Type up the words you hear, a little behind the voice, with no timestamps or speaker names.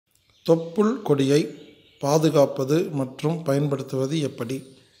தொப்புள் கொடியை பாதுகாப்பது மற்றும் பயன்படுத்துவது எப்படி?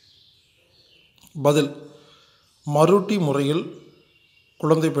 பதில்: மருட்டி முறையில்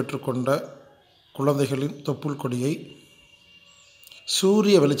குழந்தை பெற்றுக்கொண்ட குழந்தைகளின் தொப்புள் கொடியை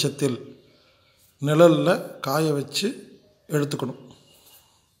சூரிய வெளிச்சத்தில் நிழலில் காய வச்சு எடுத்துக்கணும்.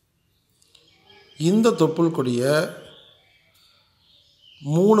 இந்த தொப்புள் கொடியை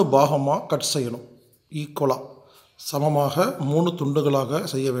 3 பாகமாக கட் செய்யணும். ஈக்குவலாக சமமாக 3 துண்டுகளாக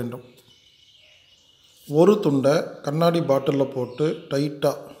செய்ய வேண்டும். ஒரு துண்டை கண்ணாடி பாட்டிலில் போட்டு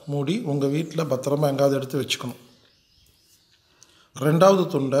டைட்டாக மூடி உங்கள் வீட்டில் பத்திரமா எங்காவது எடுத்து வச்சுக்கணும். 2வது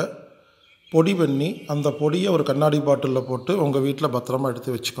துண்டை பொடி பண்ணி அந்த பொடியை ஒரு கண்ணாடி பாட்டிலில் போட்டு உங்கள் வீட்டில் பத்திரமா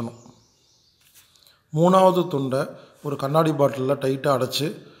எடுத்து வச்சுக்கணும். 3வது துண்டை ஒரு கண்ணாடி பாட்டிலில் டைட்டாக அடைச்சி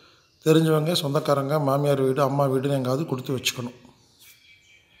தெரிஞ்சவங்க, சொந்தக்காரங்க, மாமியார் வீடு, அம்மா வீடுன்னு எங்காவது கொடுத்து வச்சுக்கணும்.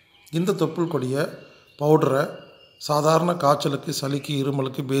 இந்த தொப்புள் கொடியை பவுடரை சாதாரண காய்ச்சலுக்கு, சளிக்கு,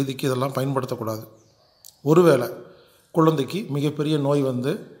 இருமலுக்கு, பேதிக்கு இதெல்லாம் பயன்படுத்தக்கூடாது. ஒருவேளை குழந்தைக்கு மிகப்பெரிய நோய்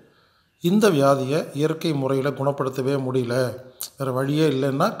வந்து இந்த வியாதியை இயற்கை முறையில் குணப்படுத்தவே முடியல, வேறு வழியே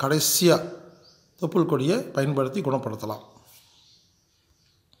இல்லைன்னா கடைசியாக தொப்புள் கொடியை பயன்படுத்தி குணப்படுத்தலாம்.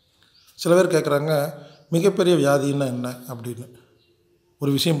 சில பேர் கேட்குறாங்க, மிகப்பெரிய வியாதின்னா என்ன அப்படின்னு.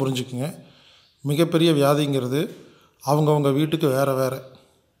 ஒரு விஷயம் புரிஞ்சுக்குங்க, மிகப்பெரிய வியாதிங்கிறது அவங்கவுங்க வீட்டுக்கு வேறு வேறு.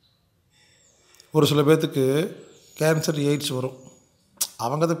 ஒரு சில பேர்த்துக்கு கேன்சர், எய்ட்ஸ் வரும்.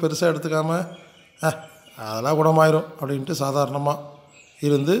 அவங்க அதை பெருசாக எடுத்துக்காமல் அதெல்லாம் குணமாயிரும் அப்படின்ட்டு சாதாரணமாக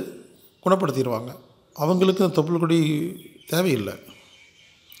இருந்து குணப்படுத்திடுவாங்க. அவங்களுக்கு இந்த தொப்புள் கொடி தேவையில்லை.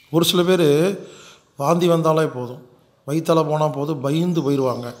 ஒரு சில பேர் வாந்தி வந்தாலே போதும், வயிற்றால் போனால் போதும், பயந்து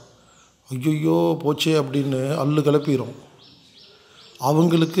போயிடுவாங்க. ஐயோ போச்சே அப்படின்னு அல்லு கிளப்பிடும்.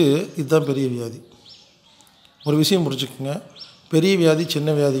 அவங்களுக்கு இதுதான் பெரிய வியாதி. ஒரு விஷயம் புரிஞ்சுக்குங்க, பெரிய வியாதி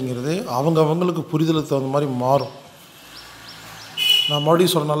சின்ன வியாதிங்கிறது அவங்களுக்கு புரிதலுக்கு தகுந்த மாதிரி மாறும். நான்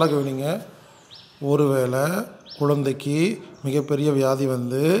மறுபடியும் சொல்ல, நல்லா கவனிங்க. ஒருவேளை குழந்தைக்கு மிகப்பெரிய வியாதி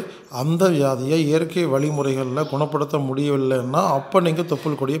வந்து அந்த வியாதியை இயற்கை வழிமுறைகளில் குணப்படுத்த முடியவில்லைன்னா அப்போ நீங்கள்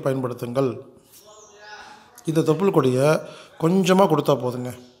தொப்புள் கொடியை பயன்படுத்துங்கள். இந்த தொப்புள் கொடியை கொஞ்சமாக கொடுத்தா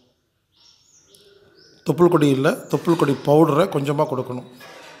போதுங்க. தொப்புள் கொடி இல்லை, தொப்புள் கொடி பவுடரை கொஞ்சமாக கொடுக்கணும்.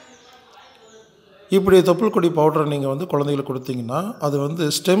 இப்படி தொப்புள் கொடி பவுடரை நீங்கள் வந்து குழந்தைகளுக்கு கொடுத்தீங்கன்னா அது வந்து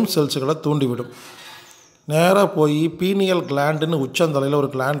ஸ்டெம் செல்ஸுகளை தூண்டிவிடும். நேராக போய் பீனியல் கிளாண்டுன்னு உச்சந்தலையில் ஒரு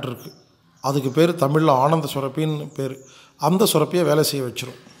கிளாண்ட் இருக்குது, அதுக்கு பேர் தமிழில் ஆனந்த சுரப்பின்னு பேர். அந்த சுரப்பியை வேலை செய்ய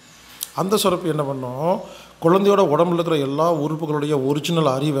வச்சிடும். அந்த சுரப்பி என்ன பண்ணும், குழந்தையோட உடம்புல இருக்கிற எல்லா உறுப்புகளுடைய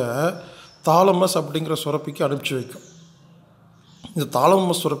ஒரிஜினல் அறிவை தாலமஸ் அப்படிங்கிற சுரப்பிக்கு அனுப்பிச்சி வைக்கும். இந்த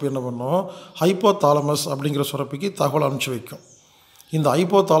தாலமஸ் சுரப்பி என்ன பண்ணும், ஹைப்போ தாலமஸ் அப்படிங்கிற சுரப்பிக்கு தகவல் அனுப்பிச்சி வைக்கும். இந்த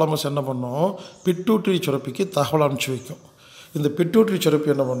ஹைப்போ தாலமஸ் என்ன பண்ணும், பிட்யூட்டரி சுரப்பிக்கு தகவல் அனுப்பிச்சி வைக்கும். இந்த பிட்யூட்டரி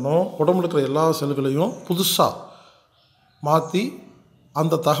சுரப்பி என்ன பண்ணும், உடம்புல இருக்கிற எல்லா செல்களையும் புதுசாக மாற்றி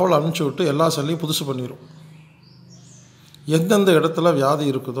அந்த தகவல் அனுப்பிச்சி விட்டு எல்லா செல்லையும் புதுசு பண்ணிடும். எந்தெந்த இடத்துல வியாதி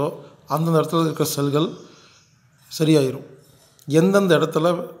இருக்குதோ அந்தந்த இடத்துல இருக்கிற செல்கள் சரியாயிடும். எந்தெந்த இடத்துல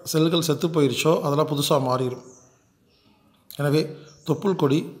செல்கள் செத்து போயிடுச்சோ அதெல்லாம் புதுசாக மாறிடும். எனவே தொப்புள்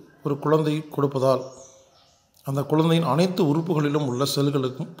கொடி ஒரு குழந்தை கொடுப்பதால் அந்த குழந்தையின் அனைத்து உறுப்புகளிலும் உள்ள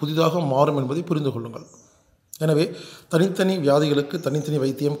செல்களுக்கும் புதிதாக மாறும் என்பதை புரிந்து கொள்ளுங்கள். எனவே தனித்தனி வியாதிகளுக்கு தனித்தனி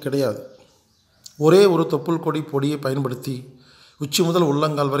வைத்தியம் கிடையாது. ஒரே ஒரு தொப்புள் கொடி பொடியை பயன்படுத்தி உச்சி முதல்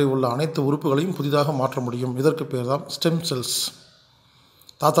உள்ளங்கால் வரை உள்ள அனைத்து உறுப்புகளையும் புதிதாக மாற்ற முடியும். இதற்கு பேர் தான் ஸ்டெம் செல்ஸ்.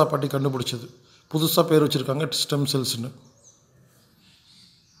 தாத்தா பாட்டி கண்டுபிடிச்சது, புதுசாக பேர் வச்சுருக்காங்க ஸ்டெம் செல்ஸ்னு.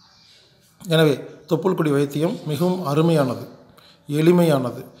 எனவே தொப்புள் கொடி வைத்தியம் மிகவும் அருமையானது,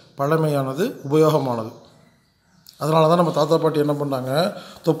 எளிமையானது, பழமையானது, உபயோகமானது. அதனால தான் நம்ம தாத்தா பாட்டி என்ன பண்ணாங்க,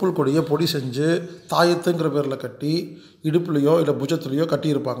 தொப்புள் கொடியை பொடி செஞ்சு தாயத்துங்கிற பேரில் கட்டி இடுப்புலையோ இல்லை புஜத்துலேயோ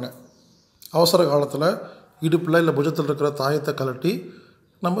கட்டியிருப்பாங்க. அவசர காலத்தில் இடுப்பில் இல்லை புஜத்தில் இருக்கிற தாயத்தை கழட்டி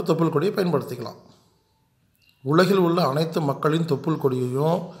நம்ம தொப்புள் கொடியை பயன்படுத்திக்கலாம். உலகில் உள்ள அனைத்து மக்களின் தொப்புள்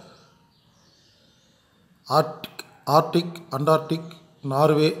கொடியையும் ஆர்டிக், அண்டார்டிக்,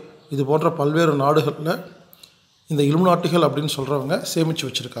 நார்வே இது போன்ற பல்வேறு நாடுகளில் இந்த இலுமினாட்டிகள் அப்படின்னு சொல்கிறவங்க சேமித்து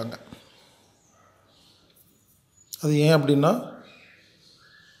வச்சுருக்காங்க. அது ஏன் அப்படின்னா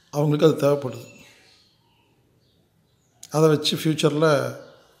அவங்களுக்கு அது தேவைப்படுது. அதை வச்சு ஃப்யூச்சரில்,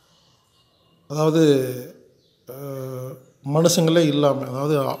 அதாவது மனுஷங்களே இல்லாமல்,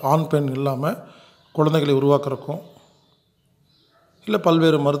 அதாவது ஆண் பெண் இல்லாமல் குழந்தைகளை உருவாக்குறக்கும் இல்லை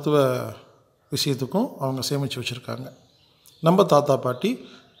பல்வேறு மருத்துவ விஷயத்துக்கும் அவங்க சேமித்து வச்சுருக்காங்க. நம்ம தாத்தா பாட்டி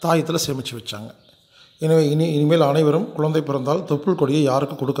தாயத்தில் சேமித்து வச்சாங்க. எனவே இனிமேல் அனைவரும் குழந்தை பிறந்தால் தொப்புள் கொடியை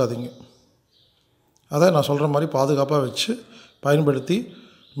யாருக்கும் கொடுக்காதீங்க. அதை நான் சொல்கிற மாதிரி பாதுகாப்பாக வச்சு பயன்படுத்தி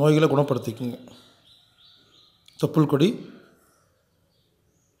நோய்களை குணப்படுத்திக்குங்க. தொப்புள் கொடி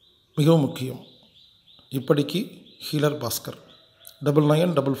மிகவும் முக்கியம். இப்படிக்கு ஹீலர் பாஸ்கர்.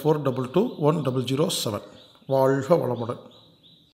 9944221007. வாழ்க வளமுடன்.